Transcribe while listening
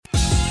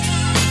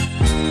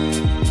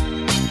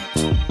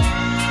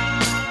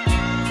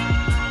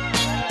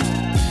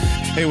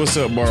Hey, what's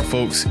up, bar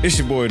folks? It's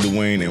your boy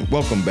Dwayne, and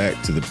welcome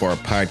back to the Bar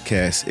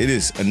Podcast. It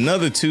is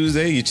another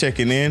Tuesday. You're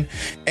checking in,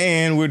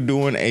 and we're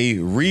doing a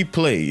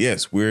replay.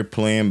 Yes, we're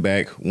playing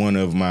back one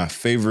of my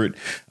favorite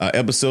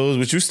episodes,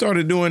 which we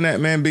started doing that,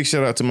 man. Big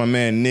shout out to my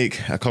man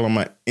Nick. I call him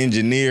my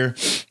engineer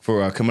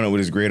for coming up with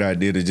this great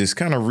idea to just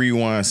kind of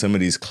rewind some of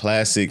these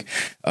classic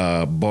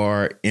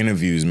bar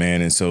interviews,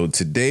 man. And so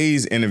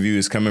today's interview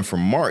is coming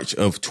from March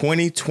of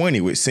 2020,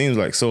 which seems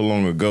like so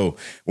long ago,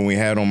 when we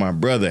had on my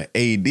brother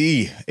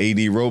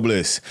AD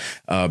Robles.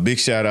 Big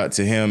shout out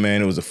to him,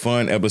 man. It was a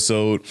fun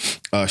episode.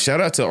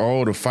 Shout out to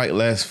all the Fight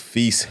Last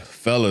Feast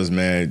fellas,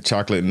 man.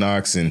 Chocolate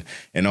Knox and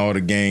all the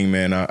gang,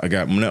 man. I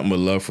got nothing but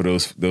love for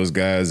those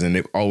guys, and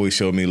they've always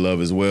showed me love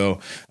as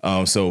well.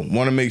 So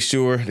want to make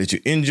sure that you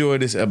enjoy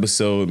this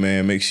episode,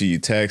 man. Make sure you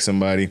tag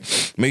somebody.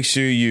 Make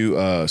sure you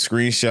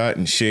screenshot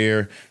and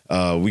share.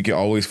 We can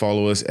always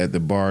follow us at the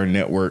Bar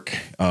Network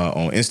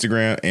on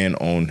Instagram and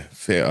on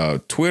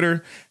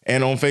Twitter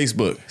and on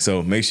Facebook.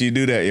 So make sure you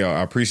do that, y'all.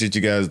 I appreciate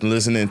you guys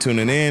listening and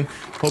tuning in.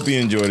 Hope you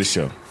enjoy the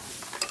show.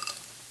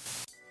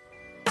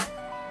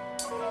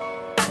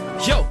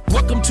 Yo,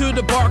 welcome to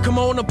the bar. Come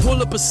on and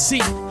pull up a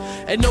seat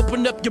and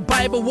open up your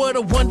Bible. What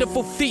a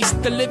wonderful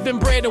feast. The living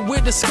bread, and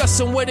we're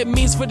discussing what it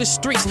means for the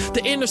streets,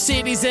 the inner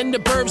cities and the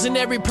burbs, and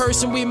every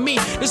person we meet.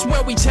 This is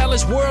where we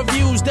challenge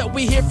worldviews that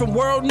we hear from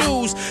world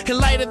news. In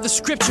light of the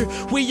scripture,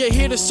 we are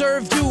here to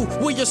serve you.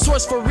 We're your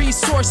source for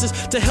resources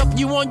to help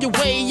you on your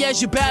way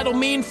as you battle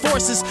mean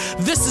forces.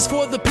 This is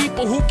for the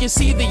people who can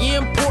see the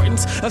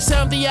importance of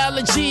sound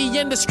theology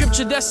and the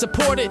scripture that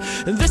support it.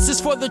 And this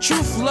is for the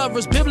truth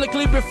lovers,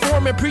 biblically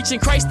reforming, preaching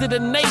Christ to the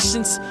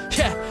nations.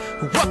 Yeah,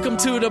 welcome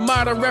to the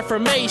modern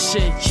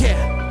Reformation.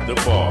 Yeah, the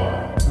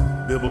Bar,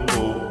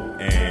 biblical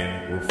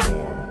and reformed.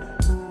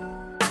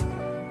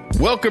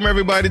 Welcome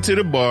everybody to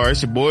the bar.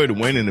 It's your boy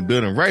Dwayne in the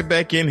building, right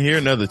back in here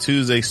another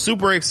Tuesday.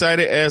 Super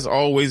excited as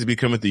always to be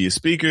coming through your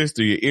speakers,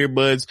 through your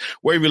earbuds,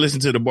 wherever you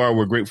listen to the bar.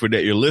 We're grateful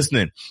that you're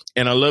listening,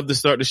 and I love to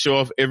start the show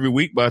off every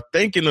week by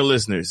thanking the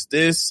listeners.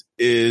 This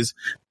is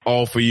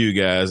all for you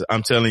guys.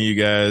 I'm telling you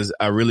guys,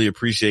 I really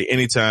appreciate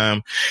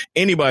anytime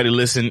anybody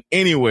listen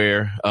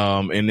anywhere.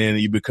 And then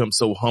you become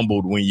so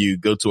humbled when you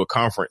go to a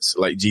conference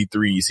like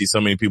G3. You see so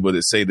many people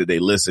that say that they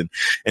listen.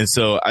 And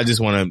so I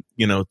just want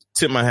to,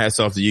 tip my hats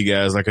off to you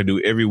guys like I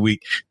do every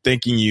week,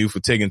 thanking you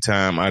for taking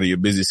time out of your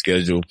busy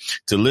schedule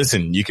to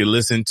listen. You can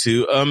listen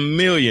to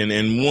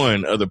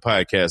 1,000,001 other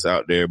podcasts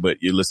out there, but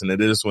you listen to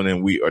this one,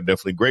 and we are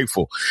definitely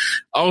grateful.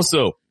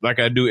 Also, like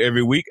I do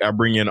every week, I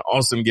bring in an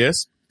awesome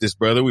guest. This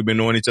brother, we've been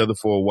knowing each other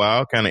for a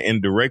while, kind of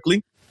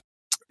indirectly,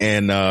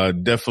 and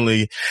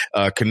definitely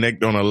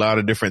connect on a lot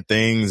of different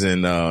things.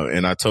 And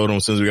I told him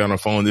since we got on the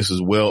phone, this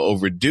is well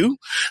overdue.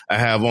 I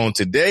have on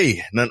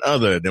today none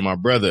other than my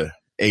brother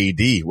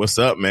AD. What's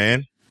up,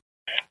 man?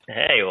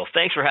 Hey, well,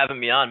 thanks for having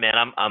me on, man.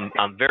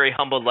 I'm very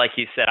humbled, like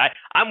you said.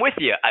 I'm with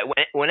you.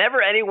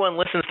 Whenever anyone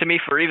listens to me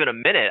for even a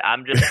minute,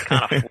 I'm just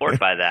kind of floored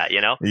by that,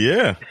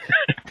 Yeah.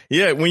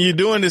 Yeah, when you're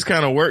doing this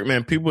kind of work,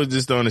 man, people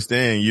just don't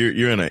understand.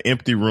 You're in an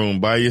empty room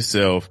by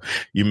yourself.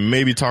 You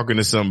may be talking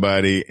to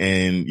somebody,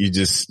 and you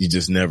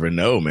just never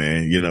know,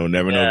 man.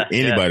 Never know if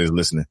anybody's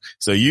listening.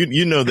 So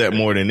you know that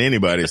more than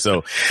anybody.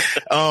 So,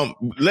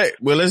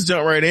 let's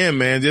jump right in,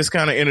 man. Just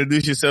kind of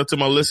introduce yourself to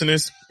my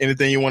listeners.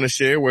 Anything you want to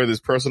share, whether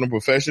it's personal,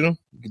 professional,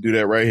 you can do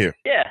that right here.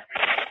 Yeah.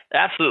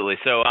 Absolutely.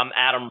 So I'm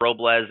Adam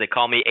Robles. They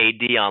call me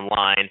AD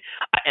online,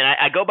 and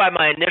I go by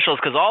my initials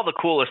because all the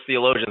coolest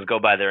theologians go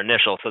by their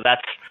initials. So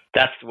that's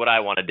what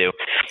I want to do.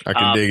 I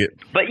can dig it.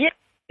 But yeah.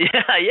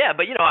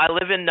 But I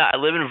live in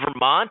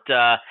Vermont.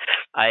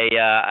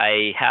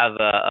 I have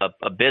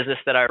a business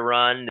that I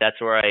run.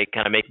 That's where I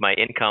kind of make my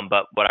income.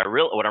 But what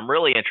I'm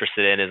really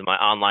interested in is my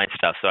online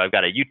stuff. So I've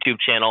got a YouTube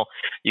channel.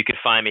 You can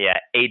find me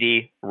at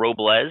AD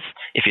Robles.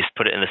 If you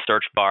put it in the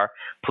search bar,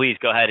 please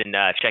go ahead and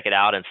check it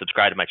out and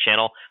subscribe to my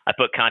channel. I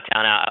put content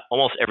out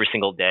almost every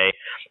single day.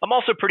 I'm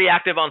also pretty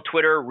active on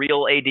Twitter,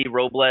 Real AD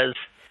Robles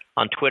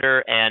on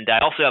Twitter, and I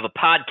also have a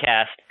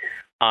podcast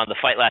on the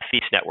Fight Laugh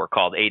Feast Network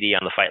called AD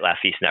on the Fight Laugh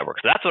Feast Network.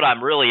 So that's what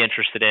I'm really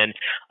interested in.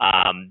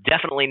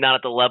 Definitely not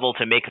at the level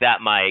to make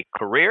that my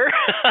career,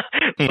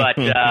 but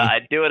I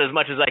do it as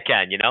much as I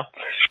can,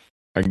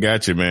 I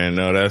got you, man.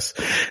 No, that's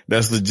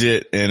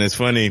legit. And it's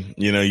funny,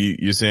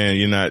 you're saying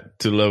you're not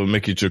to level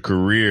make it your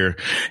career,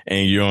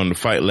 and you're on the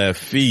Fight Laugh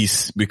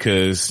Feast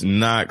because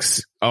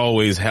Knox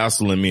always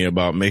hassling me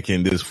about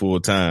making this full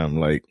time. I'm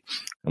like,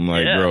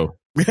 bro,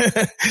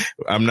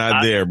 I'm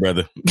not there,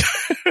 brother.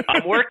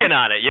 I'm working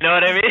on it. You know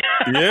what I mean?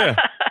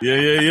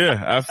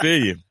 Yeah.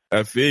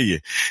 I feel you.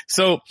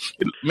 So,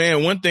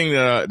 man, one thing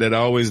that I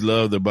always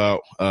loved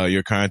about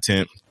your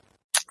content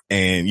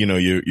and your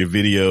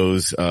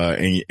videos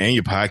and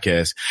your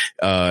podcast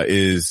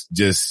is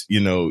just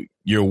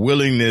your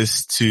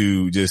willingness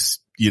to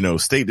just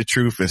state the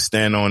truth and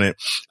stand on it.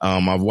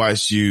 I've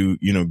watched you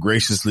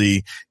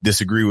graciously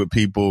disagree with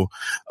people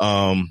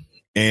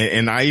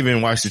And I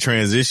even watched the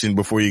transition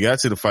before you got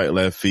to the Fight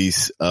Laugh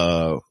Feast,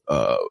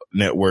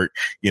 network,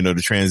 you know,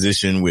 the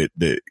transition with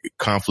the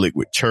conflict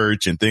with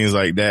church and things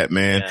like that,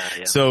 man.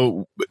 Yeah.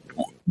 So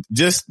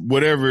just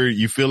whatever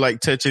you feel like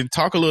touching,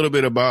 talk a little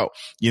bit about,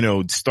 you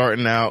know,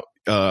 starting out,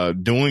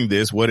 doing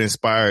this, what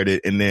inspired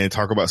it, and then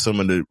talk about some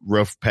of the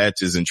rough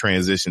patches and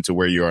transition to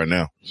where you are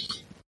now.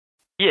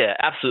 Yeah,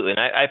 absolutely. And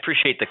I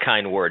appreciate the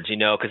kind words, you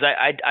know, because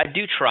I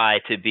do try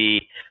to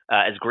be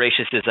as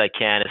gracious as I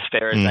can, as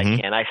fair as I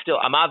can.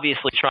 I'm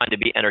obviously trying to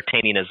be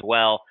entertaining as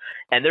well.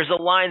 And there's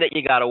a line that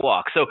you got to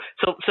walk. So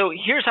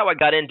here's how I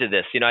got into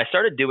this. You know, I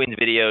started doing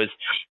videos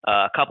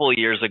a couple of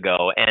years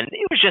ago, and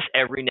it was just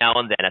every now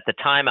and then. At the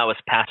time, I was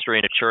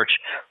pastoring a church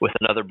with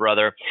another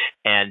brother,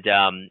 and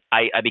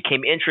I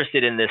became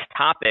interested in this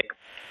topic.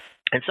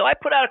 And so I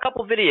put out a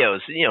couple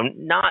videos, you know,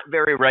 not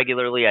very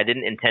regularly. I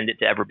didn't intend it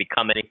to ever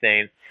become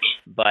anything,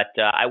 but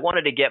I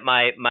wanted to get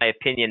my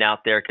opinion out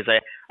there because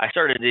I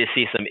started to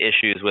see some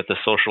issues with the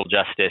social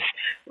justice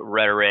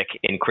rhetoric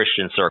in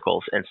Christian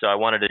circles. And so I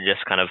wanted to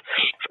just kind of,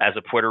 as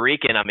a Puerto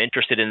Rican, I'm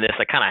interested in this.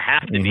 I kind of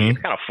have to be.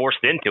 You're kind of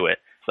forced into it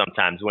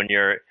sometimes when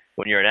you're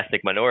an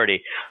ethnic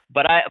minority,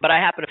 but I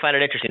happen to find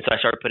it interesting, so I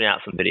started putting out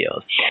some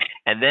videos.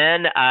 And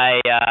then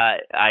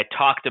I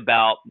talked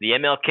about the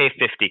MLK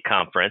 50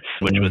 conference,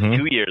 which was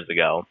 2 years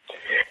ago,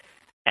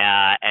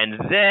 and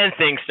then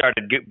things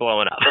started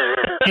blowing up.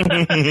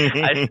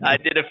 I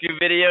did a few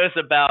videos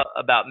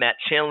about Matt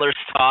Chandler's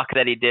talk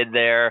that he did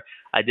there.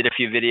 I did a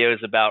few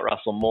videos about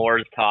Russell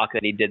Moore's talk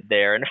that he did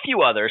there, and a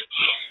few others.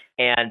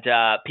 And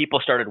people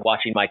started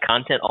watching my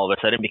content all of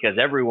a sudden because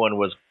everyone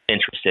was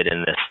interested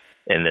in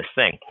this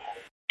thing.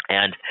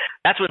 And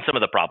that's when some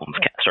of the problems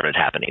started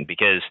happening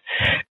because,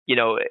 you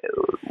know,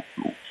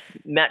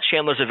 Matt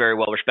Chandler's a very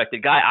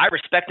well-respected guy. I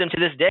respect him to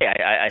this day.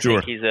 I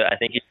think he's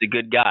a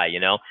good guy, you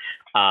know.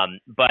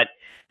 But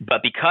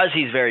because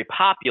he's very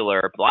popular,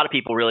 a lot of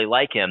people really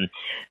like him.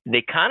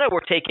 They kind of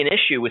were taking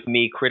issue with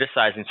me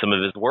criticizing some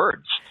of his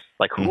words.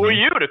 Like, who are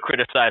you to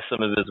criticize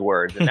some of his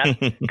words? And that's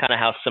kind of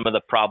how some of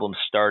the problems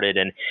started.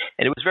 And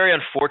it was very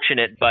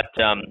unfortunate, but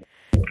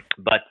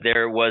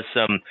there was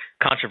some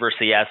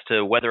controversy as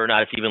to whether or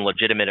not it's even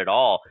legitimate at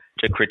all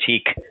to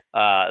critique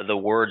the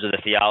words of the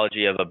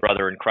theology of a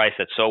brother in Christ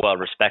that's so well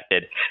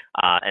respected.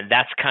 And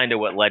that's kind of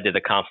what led to the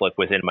conflict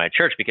within my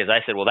church, because I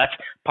said, well, that's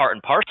part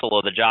and parcel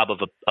of the job of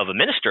a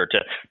minister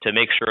to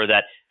make sure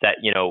that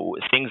you know,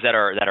 things that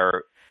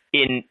are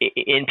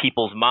in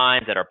people's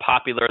minds, that are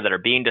popular, that are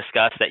being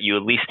discussed, that you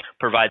at least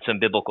provide some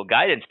biblical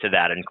guidance to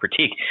that and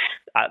critique.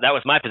 That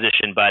was my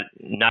position, but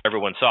not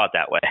everyone saw it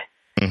that way.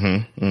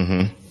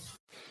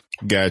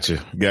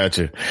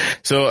 Gotcha.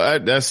 So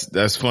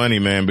that's funny,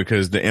 man,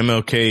 because the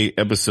MLK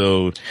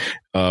episode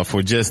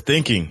for Just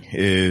Thinking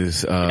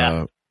is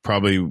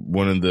probably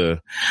one of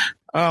the,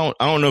 I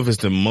don't know if it's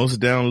the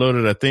most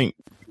downloaded. I think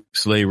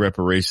Slave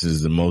Reparations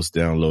is the most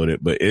downloaded,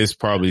 but it's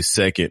probably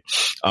second.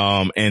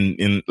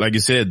 And like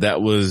you said,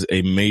 that was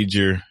a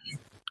major,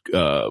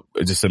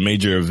 just a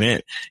major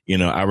event. You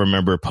know, I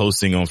remember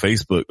posting on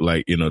Facebook,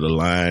 like, you know, the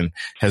line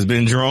has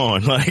been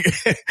drawn. Like,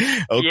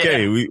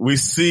 okay, we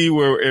see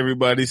where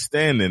everybody's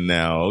standing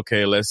now.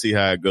 Okay, let's see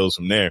how it goes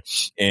from there.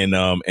 And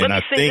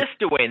I think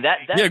this, Dwayne,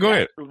 go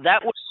ahead.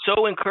 That was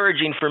so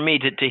encouraging for me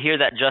to hear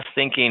that Just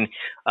Thinking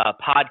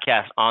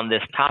podcast on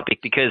this topic,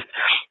 because,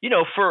 you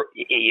know,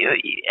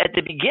 at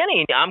the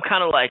beginning, I'm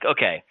kind of like,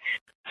 okay,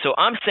 so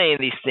I'm saying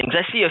these things.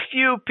 I see a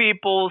few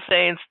people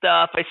saying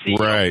stuff. I see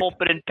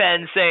Pulpit and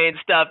Pen saying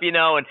stuff, you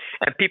know, and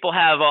people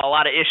have a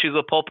lot of issues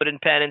with Pulpit and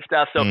Pen and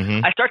stuff. So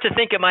I start to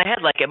think in my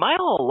head, like, am I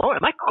all alone?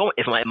 Am I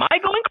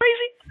going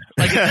crazy?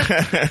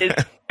 Like,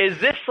 is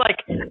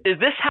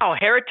this how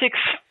heretics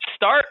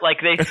start? Like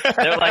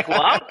they're like,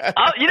 well,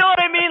 you know what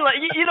I mean? Like,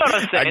 you know what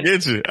I'm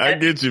saying? I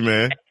get you,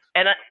 man.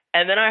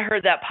 And then I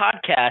heard that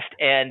podcast,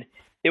 and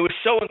it was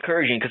so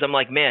encouraging, because I'm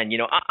like, man, you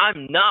know,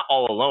 I'm not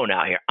all alone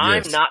out here.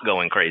 I'm not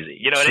going crazy.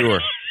 You know what I mean?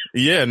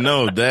 Yeah,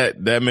 no,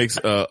 that makes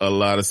a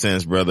lot of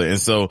sense, brother. And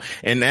so,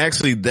 and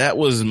actually that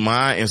was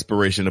my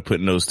inspiration of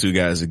putting those two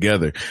guys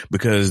together,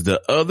 because the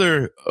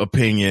other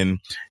opinion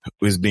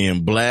was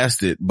being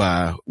blasted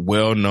by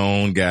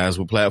well-known guys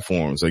with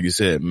platforms. Like you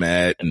said,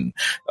 Matt and,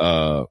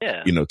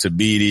 you know,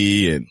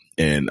 Tabiti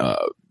and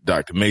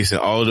Dr. Mason,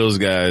 all of those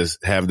guys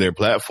have their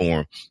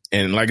platform.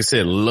 And like I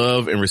said,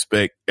 love and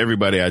respect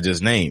everybody I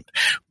just named.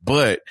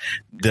 But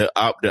the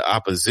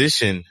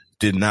opposition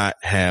did not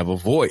have a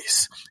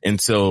voice.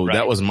 And so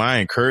that was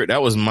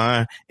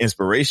my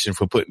inspiration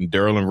for putting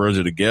Daryl and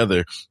Virgil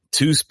together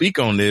to speak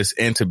on this,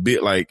 and to be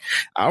like,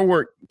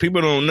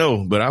 people don't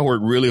know, but I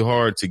work really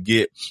hard to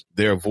get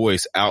their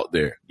voice out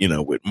there, you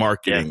know, with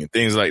marketing and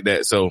things like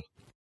that. So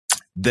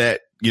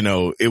that, you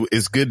know,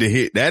 it's good to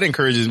hear. That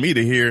encourages me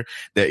to hear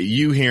that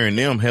you hearing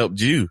them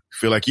helped you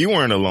feel like you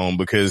weren't alone,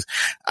 because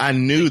I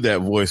knew that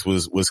voice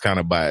was kind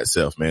of by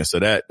itself, man. So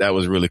that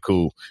was really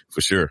cool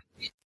for sure.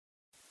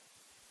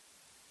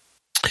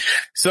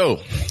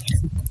 So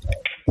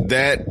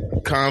that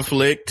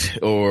conflict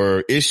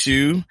or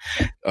issue,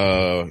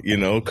 you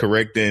know,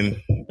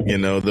 correcting you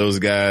know, those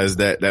guys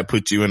that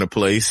put you in a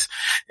place.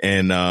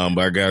 And,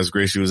 by God's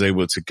grace, you was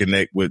able to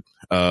connect with,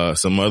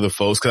 some other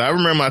folks. Cause I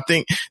remember, I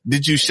think,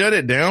 did you shut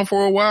it down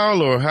for a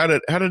while, or how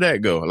did that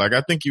go? Like,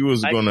 I think you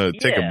was going to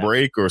take a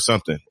break or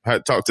something.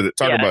 Talk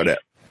about that.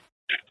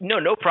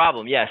 No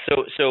problem. Yeah.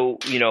 So,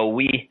 you know,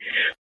 we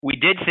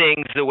did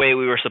things the way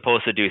we were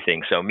supposed to do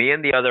things. So me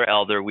and the other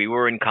elder, we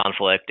were in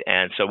conflict.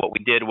 And so what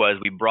we did was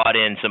we brought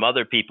in some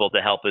other people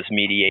to help us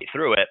mediate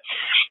through it.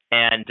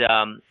 And,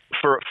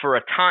 for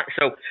a time,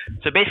 so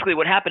basically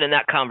what happened in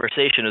that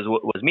conversation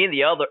was me and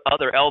the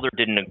other elder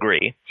didn't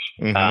agree.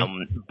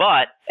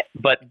 But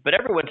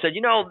everyone said,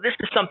 you know, this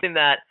is something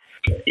that,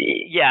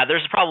 yeah,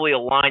 there's probably a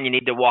line you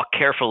need to walk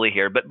carefully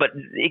here, but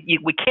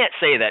we can't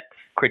say that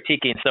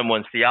critiquing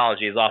someone's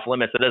theology is off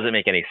limits. That doesn't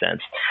make any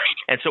sense.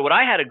 And so what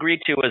I had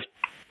agreed to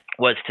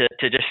was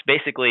to just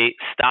basically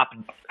stop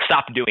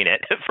doing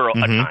it for a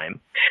time,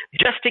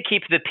 just to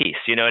keep the peace.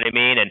 You know what I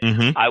mean?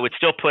 And I would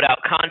still put out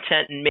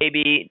content and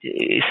maybe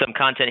some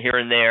content here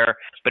and there,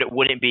 but it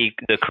wouldn't be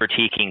the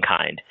critiquing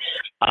kind.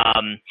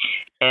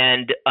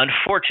 And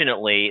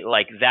unfortunately,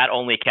 like, that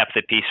only kept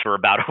the peace for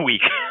about a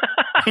week.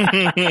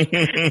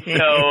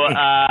 So,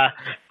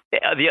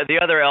 the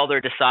other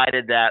elder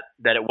decided that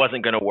it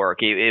wasn't going to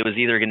work. It was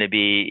either going to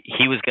be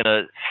he was going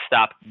to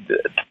stop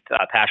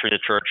pastoring the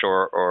church,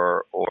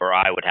 or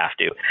I would have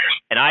to.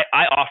 And I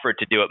offered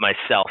to do it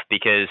myself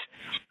because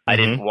I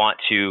didn't want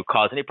to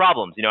cause any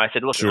problems. You know, I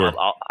said, listen, sure.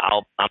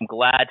 I'm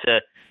glad to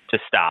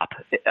stop,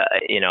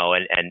 you know,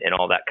 and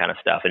all that kind of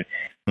stuff. And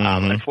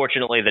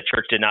unfortunately, the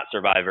church did not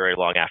survive very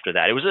long after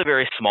that. It was a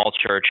very small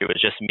church. It was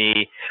just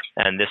me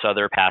and this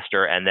other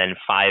pastor, and then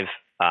 5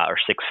 or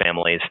 6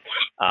 families.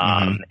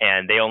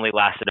 And they only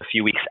lasted a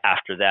few weeks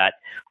after that.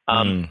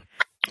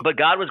 But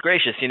God was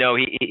gracious. You know,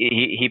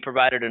 he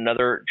provided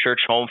another church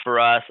home for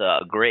us,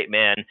 a great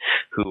man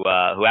who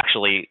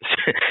actually,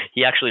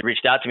 he actually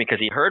reached out to me because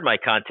he heard my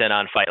content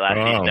on Fight Last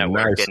Peace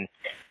Network. Nice. And,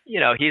 you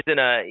know,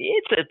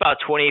 it's about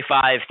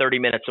 25, 30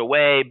 minutes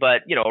away,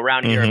 but, you know,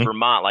 around here in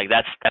Vermont, like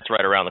that's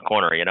right around the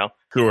corner, you know?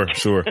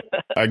 Sure.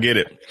 I get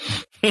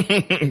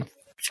it.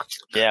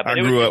 Yeah, but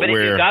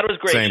God was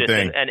gracious,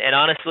 and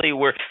honestly,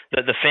 we're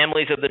the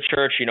families of the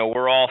church. You know,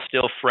 we're all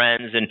still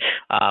friends, and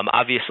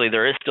obviously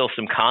there is still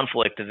some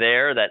conflict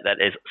there that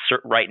is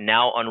right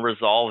now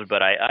unresolved.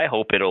 But I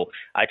hope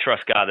I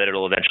trust God that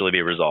it'll eventually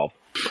be resolved.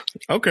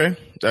 Okay,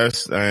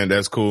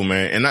 that's cool,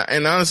 man.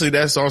 And honestly,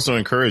 that's also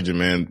encouraging,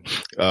 man.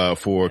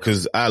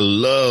 Because I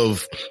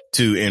love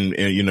to and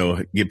you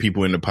know, get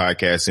people into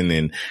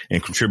podcasting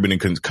and contributing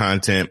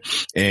content,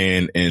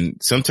 and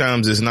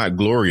sometimes it's not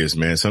glorious,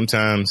 man.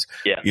 Sometimes,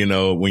 you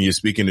know, when you're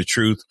speaking the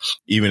truth,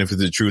 even if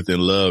it's the truth in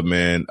love,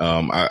 man.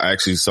 I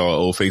actually saw an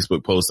old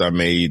Facebook post I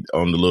made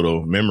on the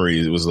little memory.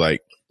 It was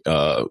like,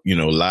 you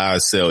know,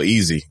 lies sell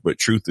easy, but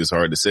truth is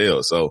hard to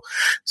sell. So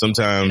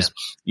sometimes,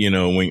 you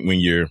know, when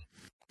you're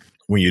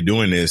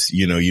doing this,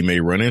 you know, you may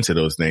run into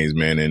those things,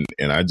 man.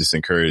 And I just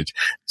encourage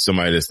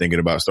somebody that's thinking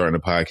about starting a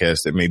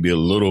podcast that may be a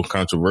little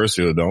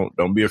controversial.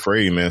 Don't be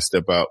afraid, man.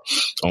 Step out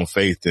on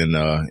faith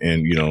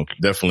and, you know,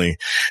 definitely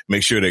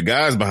make sure that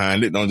God's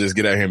behind it. Don't just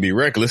get out here and be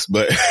reckless,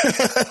 but.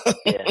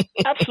 Yeah,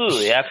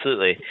 absolutely.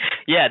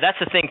 Yeah, that's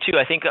the thing too.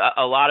 I think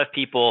a lot of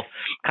people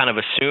kind of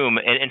assume,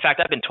 and in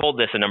fact, I've been told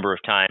this a number of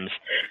times,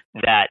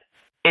 that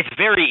it's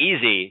very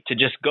easy to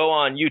just go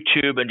on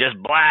YouTube and just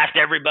blast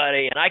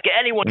everybody, and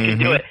anyone can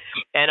do it.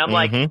 And I'm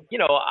like, you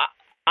know,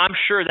 I'm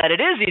sure that it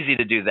is easy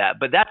to do that,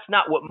 but that's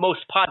not what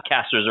most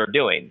podcasters are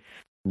doing.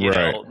 You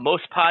know,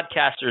 most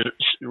podcasters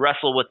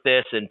wrestle with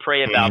this and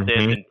pray about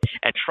this and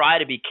try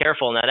to be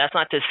careful. Now, that's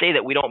not to say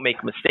that we don't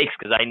make mistakes,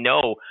 because I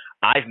know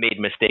I've made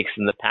mistakes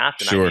in the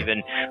past, and I've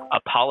even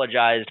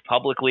apologized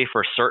publicly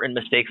for certain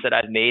mistakes that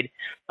I've made.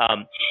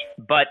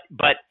 But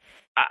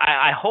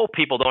I hope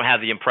people don't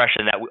have the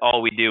impression that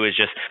all we do is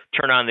just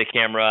turn on the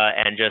camera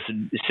and just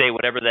say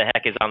whatever the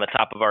heck is on the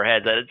top of our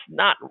heads. That it's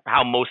not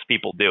how most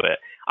people do it.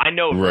 I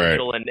know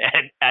Virgil and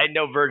I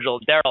know Virgil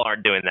and Daryl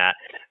aren't doing that.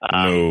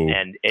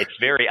 And it's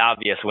very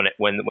obvious when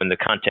the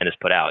content is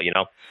put out, you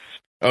know?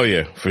 Oh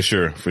yeah, for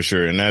sure.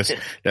 And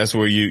that's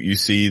where you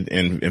see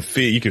and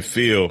feel, you can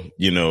feel,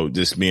 you know,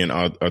 just being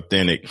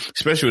authentic,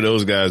 especially with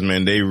those guys,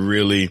 man. They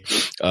really,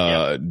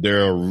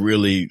 they're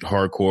really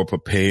hardcore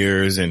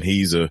preparers, and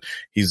he's a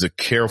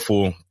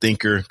careful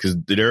thinker, because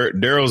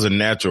Daryl's a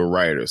natural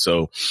writer.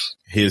 So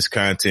his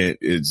content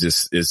is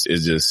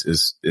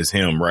just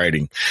him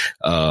writing,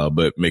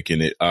 but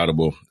making it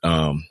audible,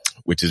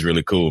 which is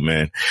really cool,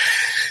 man.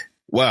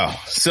 Wow.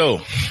 So,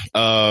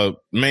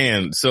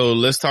 man, so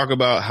let's talk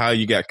about how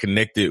you got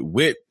connected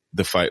with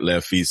the Fight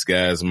Left Feast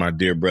guys, my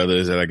dear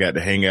brothers that I got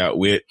to hang out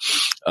with.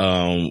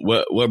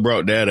 What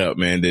brought that up,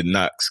 man? Did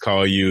Knox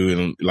call you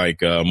and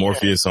like,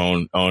 Morpheus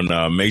on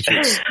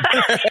Matrix?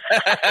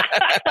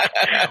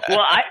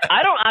 Well,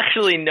 I don't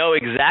actually know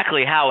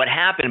exactly how it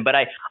happened, but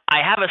I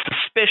have a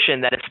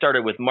suspicion that it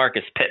started with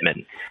Marcus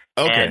Pittman.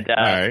 Okay. And,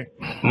 all right.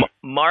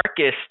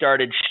 Marcus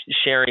started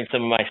sharing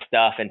some of my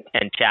stuff and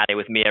chatting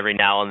with me every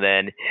now and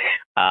then.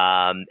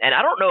 And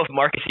I don't know if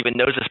Marcus even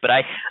knows this, but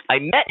I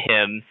met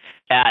him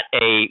at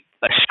a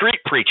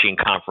street preaching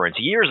conference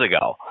years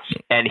ago,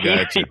 and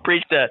he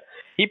preached a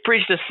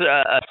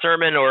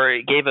sermon, or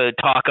gave a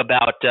talk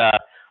about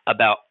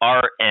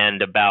art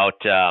and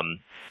about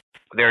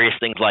various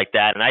things like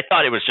that. And I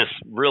thought it was just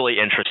really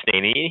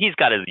interesting. He's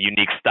got his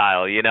unique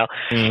style, you know.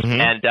 Mm-hmm.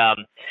 And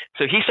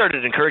so he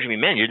started encouraging me,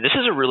 man, this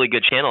is a really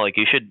good channel. Like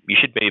you should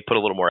maybe put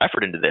a little more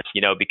effort into this,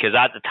 you know, because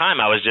at the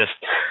time I was just,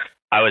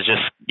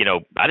 you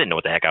know, I didn't know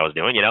what the heck I was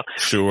doing, you know.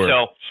 Sure.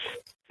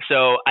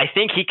 So I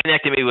think he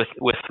connected me with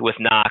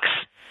Knox.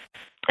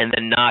 And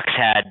then Knox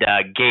had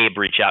Gabe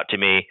reach out to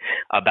me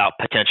about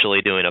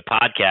potentially doing a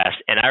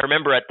podcast. And I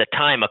remember at the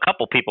time, a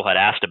couple people had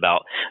asked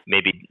about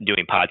maybe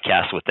doing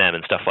podcasts with them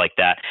and stuff like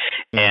that.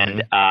 Mm-hmm.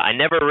 And I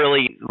never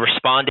really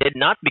responded,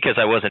 not because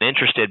I wasn't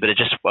interested, but I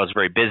was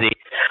very busy.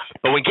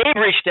 But when Gabe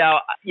reached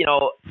out, you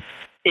know,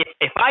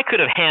 if I could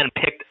have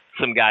handpicked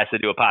some guys to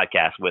do a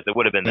podcast with, it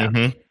would have been them.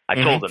 Mm-hmm. I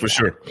told them for that.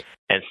 Sure.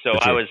 And so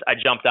I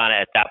jumped on it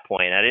at that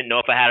point. I didn't know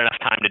if I had enough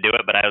time to do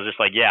it, but I was just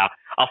like, yeah,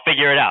 I'll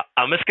figure it out.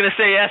 I'm just going to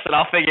say yes, and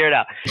I'll figure it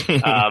out.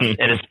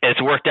 And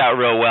it's worked out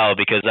real well,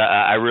 because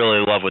I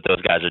really love what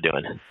those guys are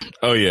doing.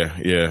 Oh yeah.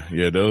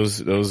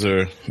 Those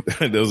are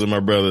those are my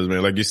brothers,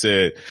 man. Like you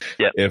said,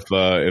 yep. if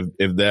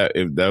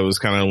that was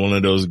kind of one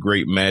of those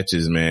great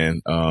matches,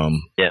 man,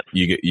 yep.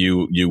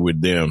 you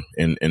with them,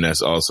 and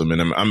that's awesome.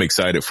 And I'm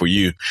excited for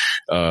you,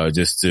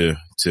 just to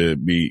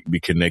be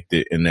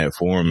connected in that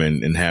form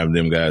and have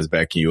them guys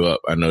backing you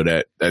up. I know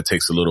that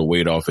takes a little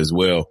weight off as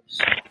well.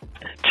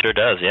 Sure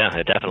does. Yeah,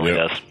 it definitely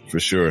does. For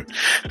sure.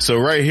 So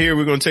right here,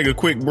 we're going to take a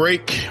quick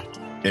break,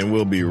 and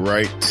we'll be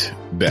right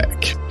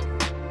back.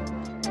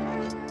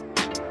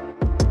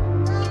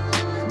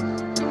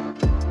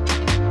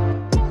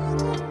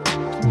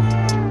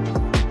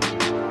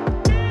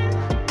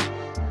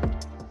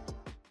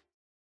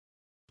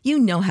 You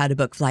know how to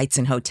book flights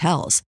and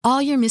hotels.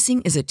 All you're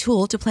missing is a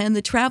tool to plan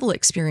the travel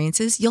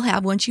experiences you'll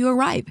have once you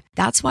arrive.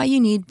 That's why you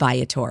need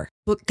Viator.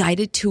 Book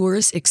guided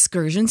tours,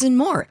 excursions, and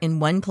more in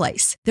one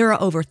place. There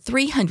are over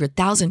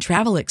 300,000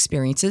 travel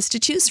experiences to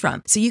choose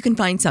from, so you can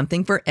find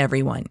something for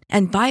everyone.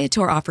 And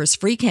Viator offers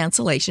free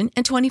cancellation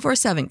and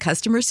 24/7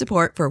 customer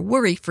support for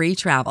worry-free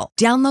travel.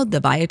 Download the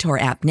Viator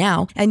app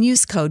now and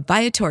use code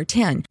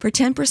Viator10 for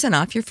 10%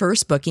 off your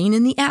first booking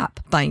in the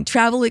app. Find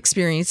travel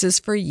experiences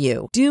for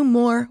you. Do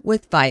more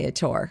with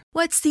Viator.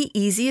 What's the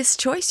easiest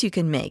choice you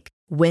can make?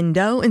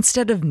 Window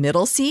instead of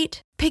middle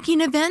seat?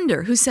 Picking a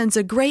vendor who sends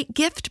a great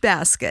gift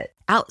basket?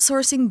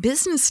 Outsourcing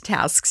business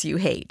tasks you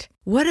hate?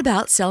 What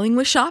about selling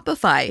with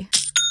Shopify?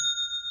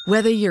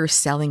 Whether you're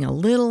selling a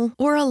little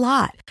or a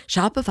lot,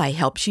 Shopify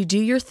helps you do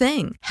your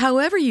thing,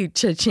 however you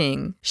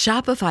cha-ching.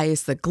 Shopify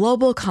is the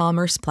global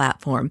commerce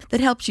platform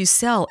that helps you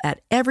sell at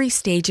every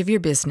stage of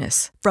your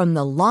business. From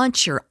the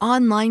launch your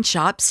online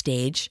shop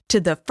stage to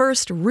the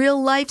first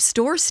real-life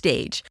store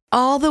stage,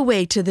 all the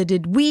way to the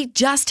did we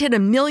just hit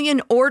 1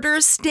 million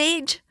orders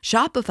stage.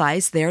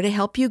 Shopify's there to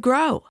help you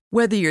grow.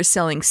 Whether you're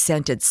selling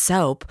scented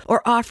soap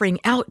or offering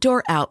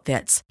outdoor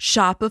outfits,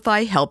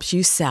 Shopify helps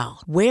you sell.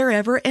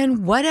 Wherever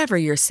and whatever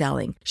you're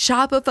selling,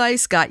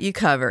 Shopify's got you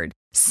covered.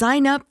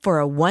 Sign up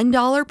for a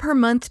 $1 per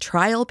month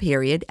trial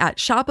period at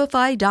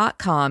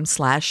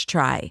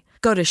shopify.com/try.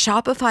 Go to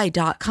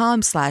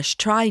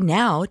shopify.com/try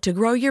now to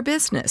grow your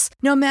business,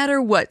 no matter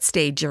what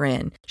stage you're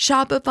in.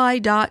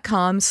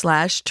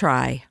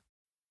 Shopify.com/try.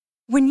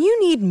 When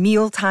you need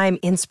mealtime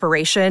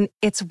inspiration,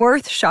 it's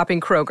worth shopping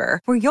Kroger,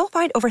 where you'll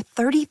find over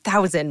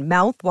 30,000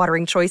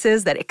 mouth-watering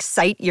choices that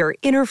excite your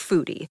inner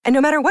foodie. And no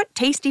matter what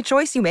tasty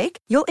choice you make,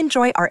 you'll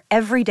enjoy our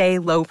everyday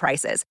low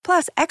prices,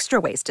 plus extra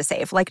ways to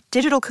save, like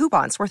digital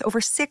coupons worth over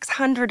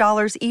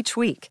 $600 each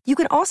week. You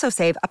can also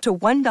save up to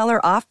 $1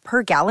 off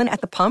per gallon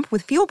at the pump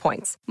with fuel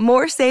points.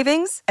 More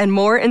savings and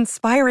more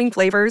inspiring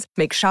flavors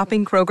make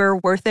shopping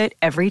Kroger worth it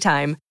every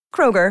time.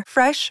 Kroger,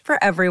 fresh for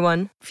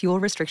everyone. Fuel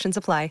restrictions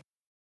apply.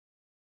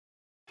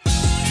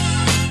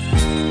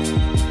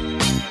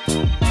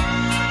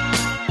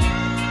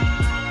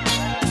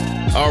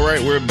 All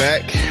right, we're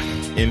back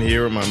in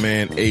here with my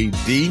man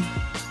AD,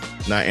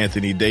 not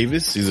Anthony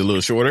Davis. He's a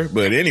little shorter,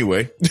 but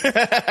anyway. just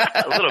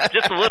a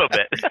little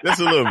bit. Just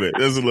a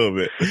little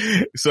bit.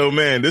 So,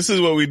 man, this is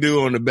what we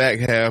do on the back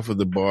half of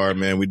the bar,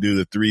 man. We do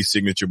the 3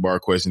 signature bar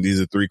questions. These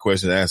are 3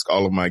 questions I ask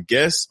all of my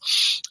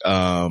guests.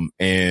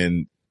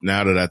 And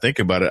now that I think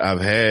about it,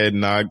 I've had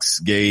Knox,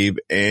 Gabe,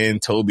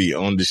 and Toby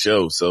on the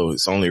show, so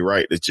it's only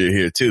right that you're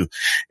here too.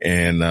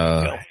 And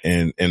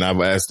I've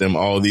asked them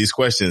all these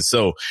questions.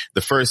 So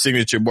the first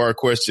signature bar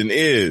question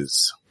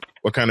is,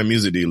 what kind of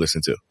music do you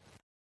listen to?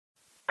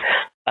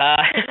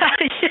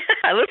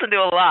 I listen to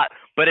a lot,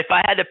 but if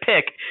I had to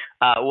pick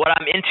what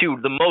I'm into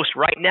the most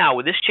right now,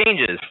 well, this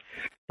changes.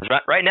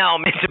 Right now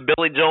I'm into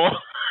Billy Joel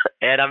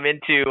and I'm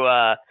into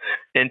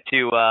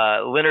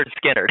Leonard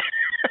Skinner.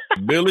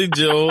 Billy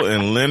Joel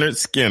and Leonard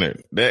Skinner.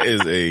 That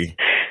is a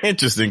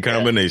Interesting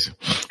combination.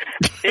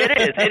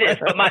 It is.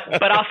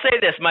 But I'll say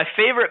this: my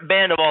favorite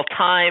band of all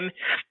time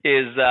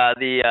is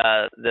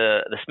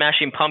the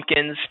Smashing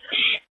Pumpkins,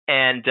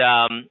 and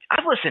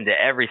I've listened to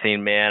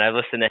everything, man. I've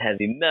listened to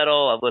heavy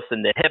metal, I've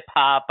listened to hip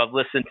hop, I've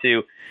listened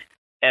to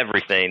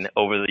everything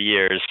over the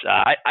years.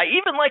 I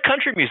even like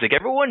country music.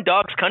 Everyone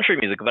dogs country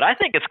music, but I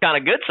think it's kind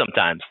of good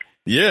sometimes.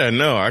 Yeah,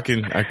 no, I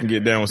can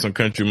get down with some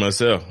country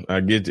myself.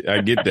 I get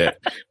that.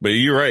 But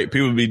you're right.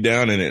 People be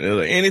down in it. They're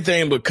like,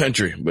 anything but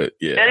country. But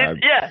yeah.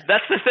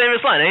 That's the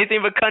famous line.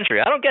 Anything but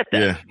country. I don't get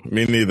that. Yeah,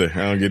 me neither.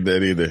 I don't get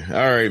that either.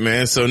 All right,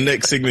 man. So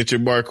next signature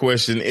bar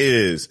question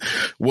is,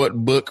 what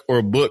book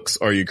or books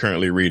are you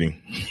currently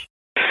reading?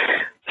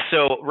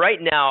 So right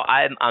now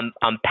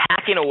I'm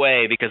packing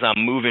away because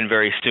I'm moving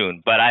very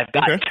soon. But I've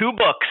got two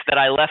books that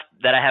I left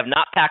that I have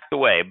not packed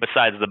away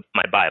besides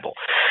my Bible.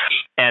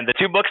 And the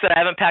two books that I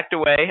haven't packed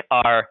away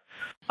are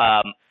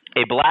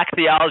A Black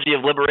Theology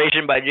of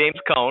Liberation by James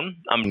Cone.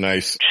 I'm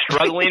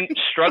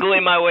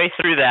struggling my way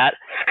through that.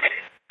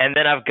 And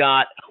then I've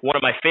got one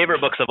of my favorite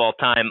books of all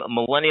time,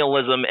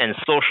 Millennialism and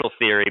Social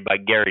Theory by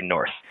Gary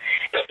North.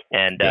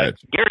 And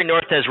Gary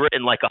North has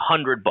written like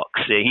 100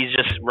 books. He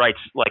just writes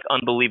like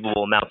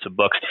unbelievable amounts of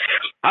books.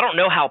 I don't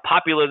know how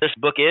popular this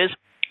book is,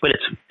 but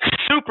it's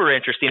super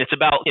interesting. It's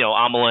about,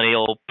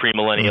 amillennial,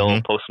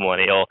 premillennial,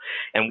 postmillennial,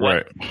 and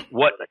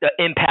what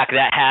impact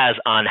that has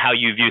on how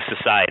you view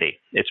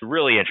society. It's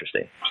really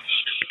interesting.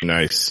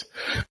 Nice.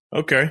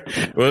 Okay.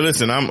 Well,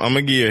 listen, I'm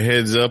gonna give you a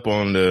heads up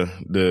on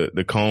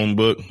the Cone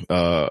book.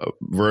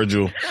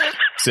 Virgil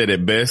said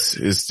it best.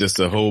 It's just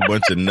a whole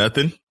bunch of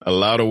nothing, a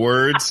lot of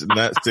words,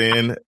 not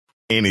saying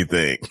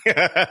anything.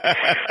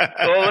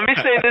 Well, let me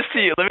say this to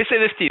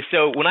you.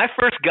 So when I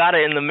first got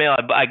it in the mail,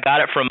 I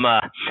got it from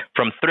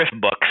Thrift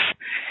Books,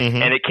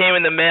 and it came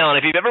in the mail. And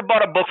if you've ever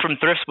bought a book from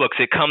Thrift Books,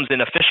 it comes in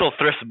official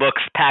Thrift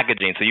Books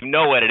packaging, so you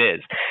know what it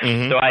is.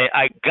 So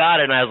I got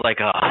it, and I was like,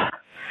 oh,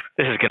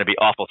 this is going to be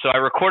awful. So I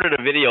recorded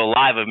a video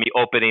live of me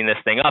opening this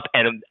thing up,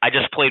 and I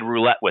just played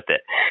roulette with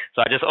it.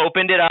 So I just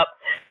opened it up,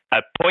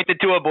 I pointed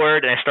to a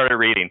word, and I started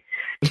reading.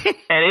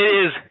 And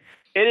it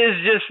is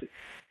just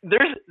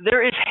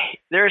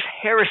there's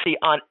heresy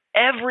on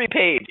every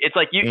page. It's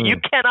like you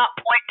cannot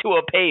point to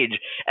a page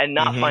and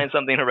not find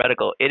something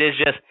heretical. It is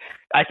just,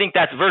 I think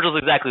that's Virgil's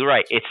exactly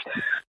right. It's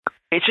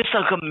just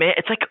like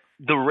it's like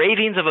the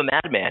ravings of a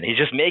madman. He's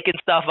just making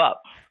stuff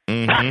up.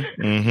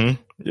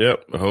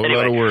 Yep, a whole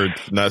lot of words,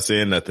 not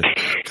saying nothing.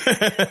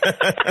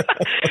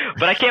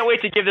 But I can't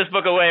wait to give this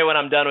book away when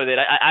I'm done with it.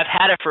 I've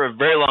had it for a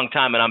very long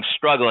time, and I'm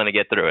struggling to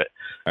get through it.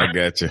 I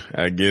got you.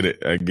 I get it.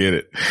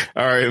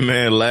 All right,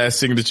 man. Last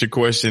signature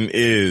question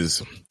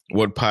is,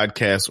 what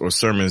podcasts or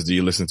sermons do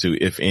you listen to,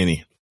 if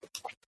any?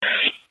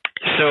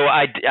 So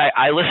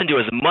I listen to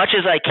as much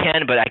as I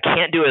can, but I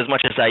can't do as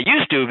much as I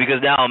used to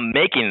because now I'm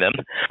making them.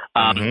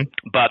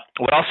 But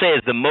what I'll say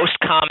is the most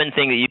common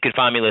thing that you can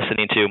find me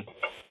listening to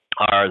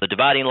are The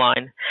Dividing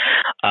Line.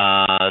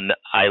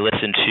 I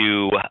listen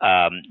to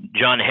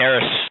John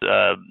Harris,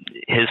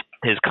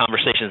 his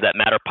Conversations That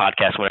Matter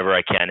podcast whenever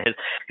I can.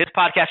 His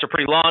podcasts are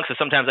pretty long, so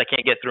sometimes I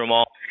can't get through them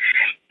all.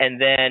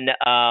 And then,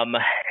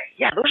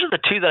 those are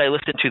the two that I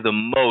listen to the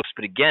most.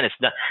 But again, it's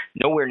not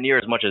nowhere near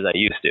as much as I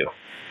used to.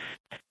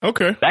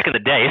 Okay. Back in the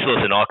day, I used to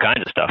listen to all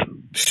kinds of stuff.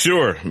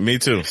 Sure. Me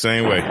too.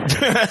 Same way. And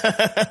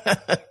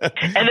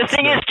the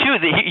thing is, too,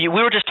 we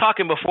were just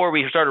talking before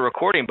we started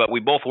recording, but we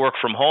both work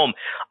from home.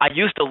 I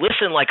used to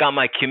listen like on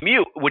my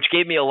commute, which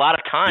gave me a lot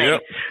of time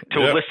to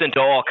listen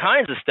to all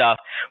kinds of stuff.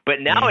 But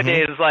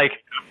nowadays, it's like,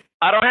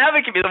 I don't have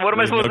a commute. What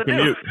am I supposed to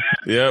do?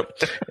 Yep.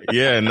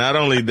 Yeah. Not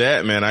only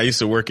that, man, I used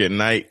to work at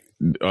night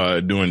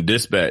doing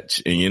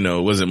dispatch, and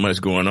it wasn't much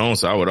going on,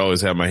 so I would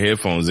always have my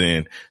headphones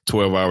in,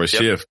 12-hour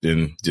shift,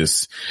 and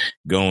just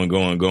going,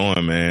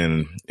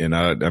 man. And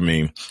I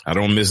mean, I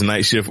don't miss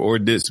night shift or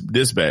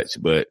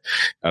dispatch, but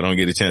I don't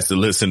get a chance to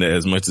listen to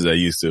as much as I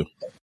used to.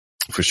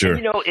 For sure.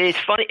 It's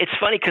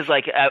funny because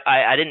like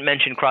I didn't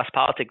mention Cross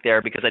Politic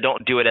there because I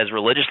don't do it as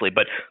religiously,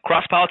 but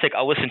Cross Politic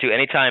I'll listen to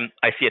anytime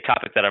I see a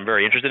topic that I'm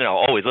very interested in.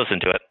 I'll always listen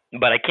to it,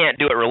 but I can't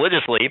do it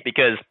religiously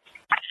because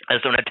I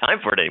just don't have time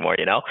for it anymore,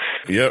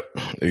 Yep,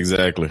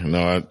 exactly.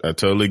 No, I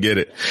totally get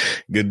it.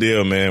 Good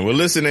deal, man. Well,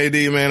 listen, AD,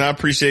 man, I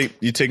appreciate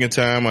you taking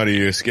time out of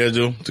your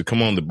schedule to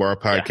come on the Bar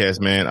Podcast,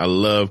 man. I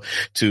love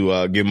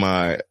to give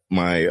my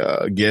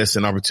guests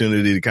an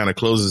opportunity to kind of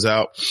close us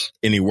out.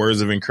 Any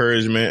words of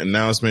encouragement,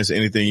 announcements,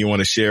 anything you want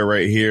to share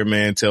right here,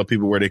 man? Tell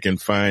people where they can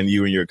find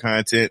you and your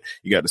content.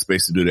 You got the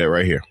space to do that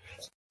right here.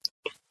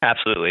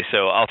 Absolutely.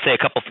 So I'll say a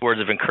couple of words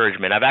of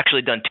encouragement. I've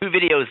actually done 2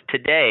 videos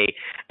today,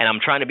 and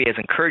I'm trying to be as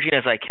encouraging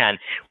as I can.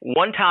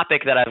 One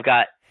topic that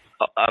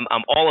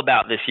I'm all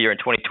about this year in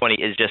 2020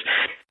 is just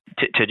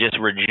to just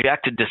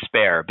reject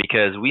despair,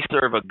 because we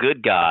serve a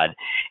good God,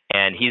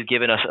 and He's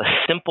given us a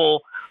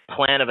simple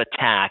plan of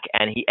attack,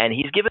 and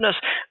he's given us,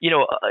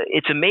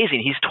 it's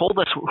amazing. He's told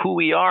us who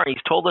we are.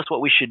 He's told us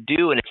what we should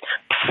do, and it's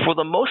for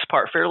the most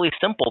part fairly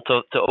simple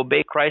to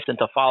obey Christ and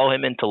to follow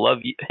him and to love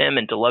him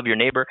and to love your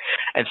neighbor.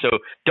 And so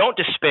don't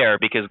despair,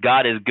 because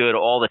God is good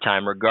all the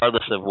time,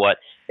 regardless of what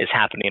is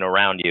happening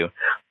around you.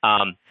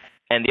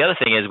 And the other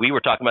thing is, we were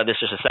talking about this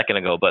just a second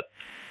ago, but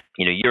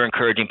you're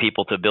encouraging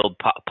people to build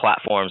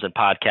platforms and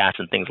podcasts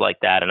and things like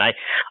that. And I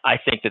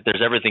think that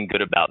there's everything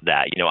good about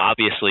that.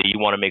 Obviously you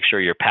want to make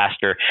sure your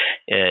pastor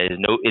is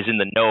in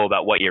the know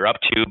about what you're up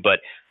to,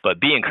 but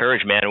be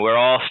encouraged, man. We're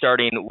all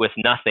starting with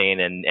nothing,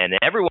 and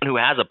everyone who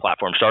has a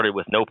platform started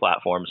with no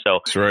platform. So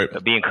that's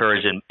right. Be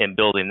encouraged in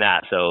building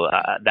that. So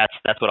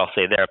that's what I'll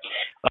say there.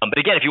 But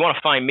again, if you want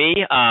to find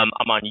me,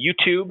 I'm on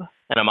YouTube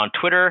and I'm on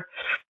Twitter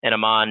and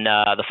I'm on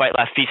the Fight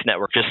Laugh Feast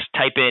Network. Just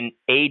type in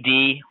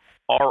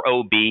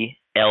ADROBLES.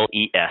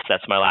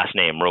 That's my last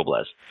name,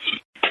 Robles.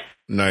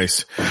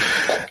 Nice.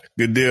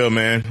 Good deal,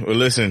 man. Well,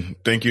 listen,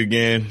 thank you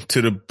again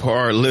to the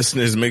Bar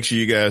listeners. Make sure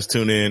you guys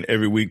tune in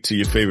every week to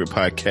your favorite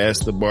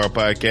podcast, the Bar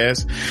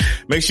Podcast.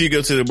 Make sure you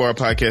go to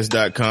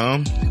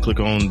thebarpodcast.com, click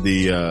on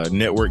the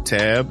network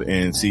tab,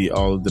 and see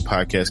all of the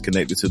podcasts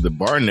connected to the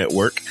Bar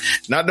Network.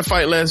 Not the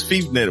Fight Laugh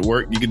Feast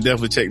Network. You can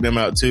definitely check them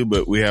out too,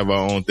 but we have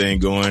our own thing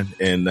going,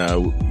 and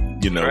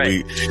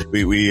right.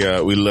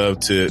 we love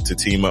to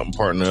team up and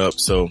partner up.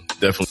 So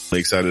definitely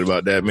excited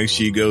about that. Make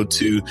sure you go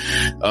to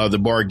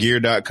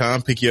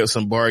thebargear.com, pick you up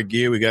some bar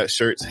gear. We got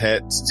shirts,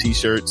 hats,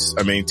 t-shirts,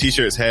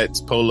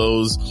 hats,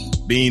 polos,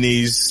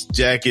 beanies,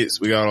 jackets.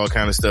 We got all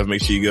kind of stuff.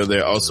 Make sure you go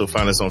there. Also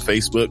find us on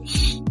Facebook,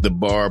 The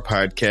Bar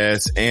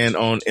Podcast, and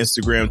on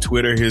Instagram,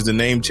 Twitter. Here's the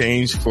name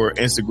change. For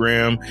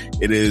Instagram,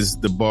 it is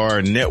The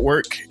Bar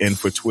Network, and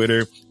for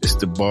Twitter, it's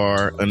The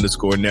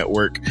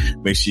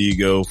Bar_Network. Make sure you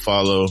go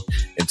follow.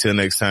 Until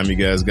next time, you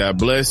guys, God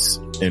bless,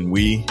 and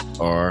we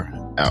are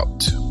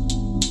out.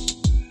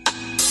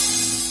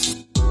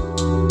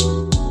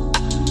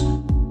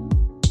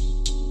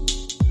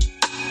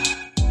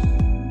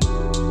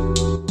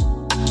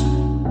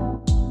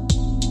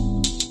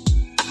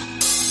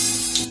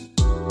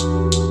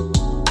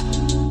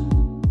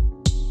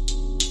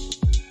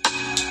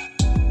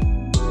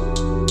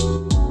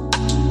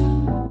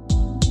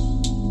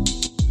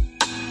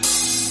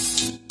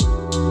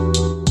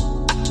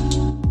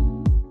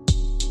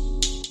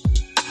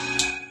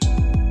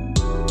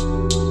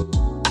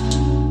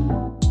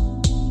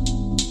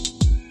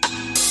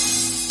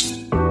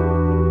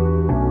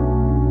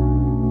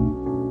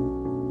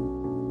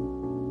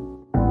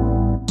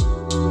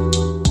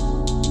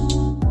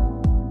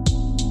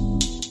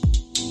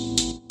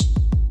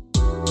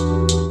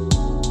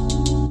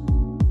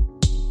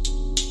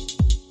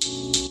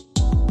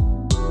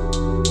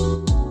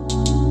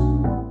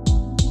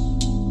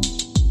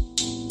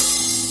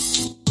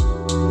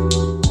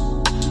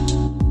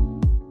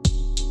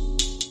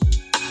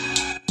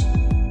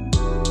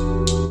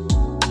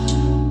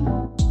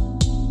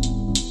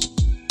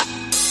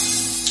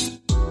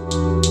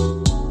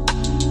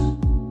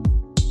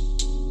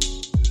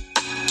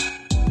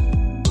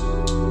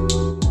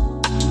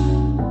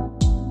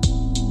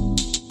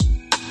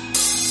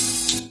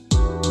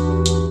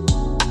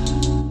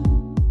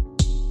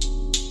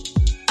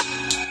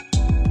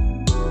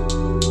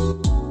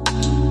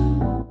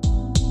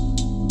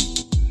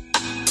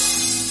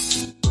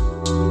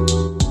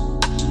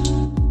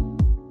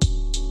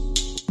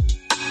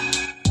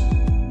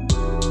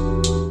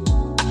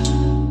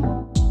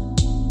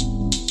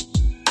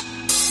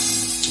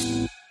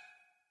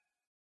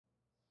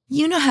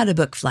 You know how to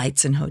book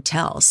flights and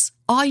hotels.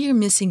 All you're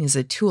missing is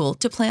a tool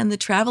to plan the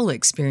travel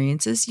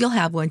experiences you'll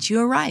have once you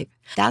arrive.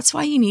 That's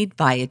why you need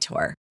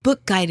Viator.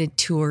 Book guided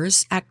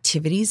tours,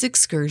 activities,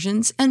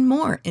 excursions, and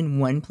more in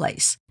one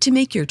place to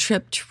make your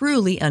trip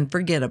truly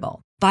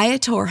unforgettable.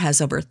 Viator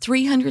has over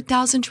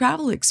 300,000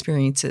 travel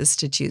experiences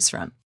to choose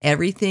from.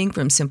 Everything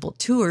from simple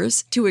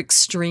tours to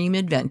extreme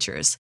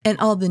adventures and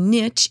all the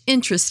niche,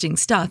 interesting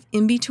stuff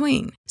in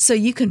between. So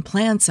you can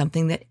plan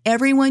something that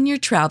everyone you're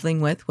traveling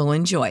with will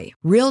enjoy.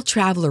 Real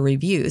traveler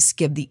reviews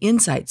give the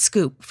inside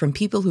scoop from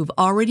people who've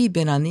already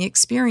been on the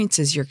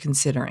experiences you're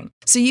considering.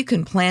 So you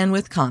can plan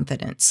with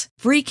confidence.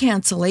 Free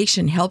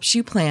cancellation helps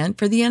you plan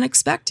for the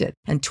unexpected.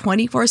 And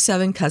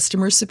 24/7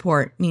 customer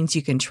support means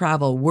you can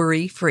travel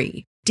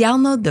worry-free.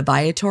 Download the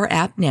Viator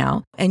app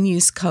now and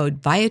use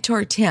code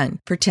Viator10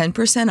 for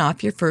 10%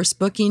 off your first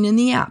booking in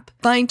the app.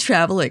 Find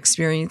travel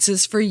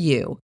experiences for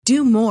you.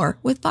 Do more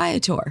with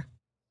Viator.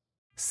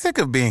 Sick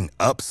of being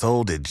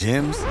upsold at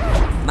gyms?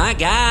 My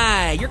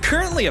guy, you're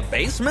currently a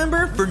base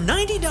member. For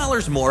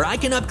 $90 more, I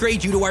can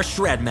upgrade you to our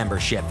Shred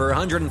membership. For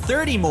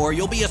 $130 more,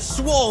 you'll be a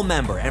Swole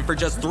member. And for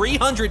just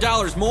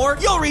 $300 more,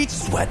 you'll reach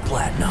Sweat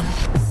Platinum.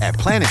 At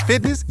Planet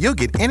Fitness, you'll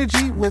get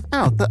energy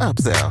without the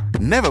upsell.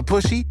 Never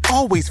pushy,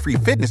 always free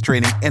fitness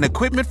training and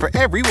equipment for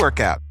every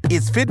workout.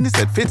 It's fitness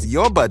that fits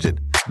your budget.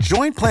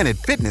 Join Planet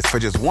Fitness for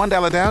just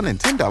 $1 down and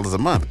 $10 a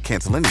month.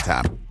 Cancel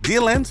anytime.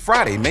 Deal ends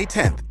Friday, May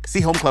 10th.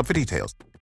 See Home Club for details.